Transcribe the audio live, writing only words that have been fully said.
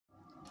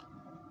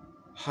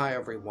Hi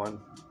everyone,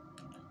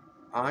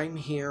 I'm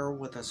here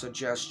with a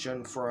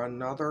suggestion for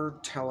another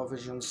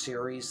television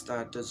series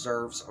that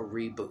deserves a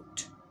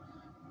reboot.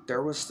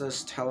 There was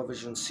this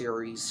television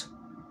series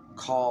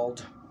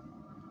called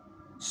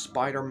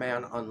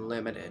Spiderman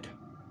Unlimited.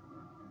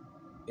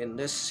 In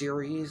this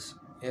series,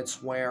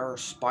 it's where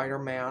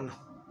Spider-Man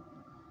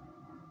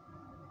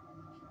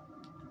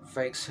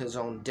fakes his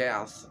own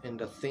death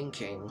into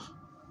thinking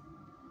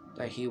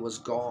that he was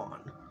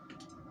gone,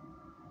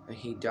 that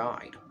he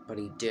died, but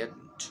he didn't.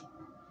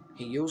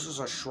 He uses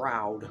a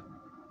shroud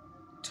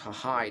to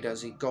hide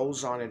as he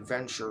goes on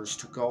adventures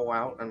to go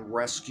out and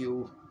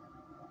rescue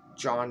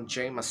John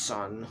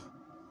Jameson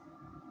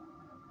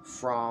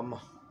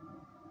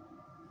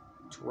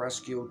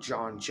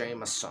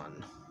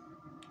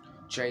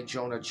J.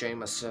 Jonah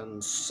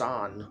Jameson's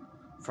son,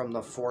 from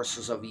the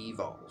forces of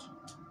evil.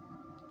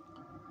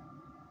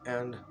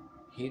 And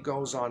he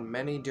goes on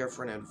many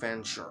different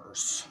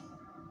adventures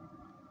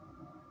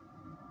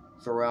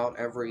throughout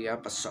every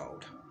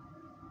episode.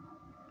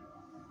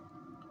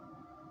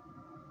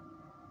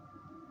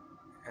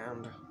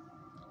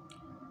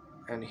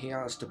 And he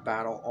has to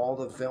battle all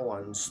the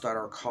villains that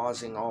are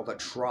causing all the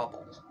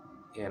trouble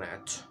in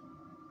it.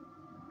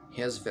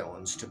 His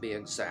villains, to be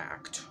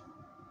exact.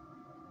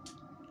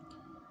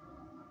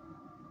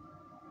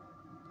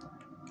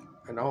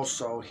 And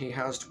also, he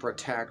has to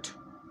protect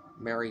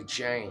Mary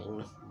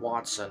Jane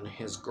Watson,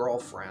 his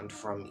girlfriend,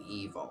 from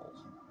evil.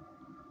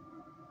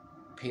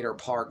 Peter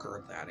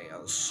Parker, that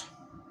is.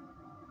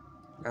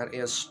 That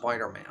is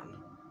Spider-Man.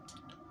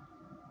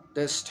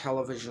 This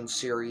television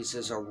series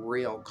is a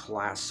real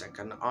classic,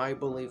 and I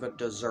believe it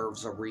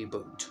deserves a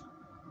reboot.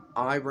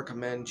 I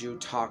recommend you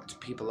talk to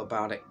people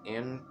about it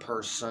in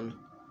person.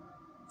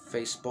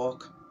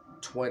 Facebook,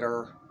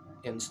 Twitter,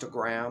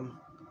 Instagram,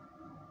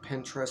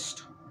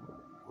 Pinterest,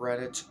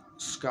 Reddit,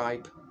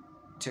 Skype,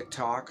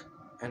 TikTok,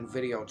 and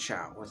video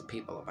chat with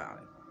people about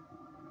it.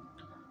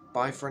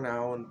 Bye for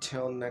now,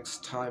 until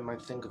next time I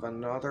think of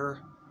another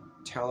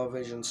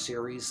television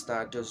series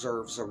that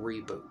deserves a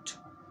reboot.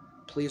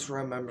 Please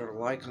remember to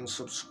like and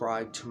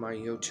subscribe to my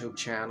YouTube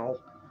channel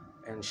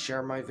and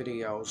share my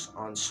videos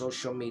on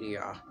social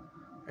media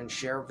and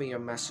share via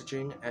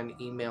messaging and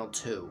email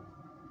too.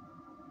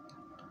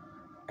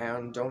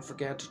 And don't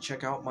forget to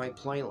check out my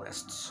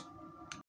playlists.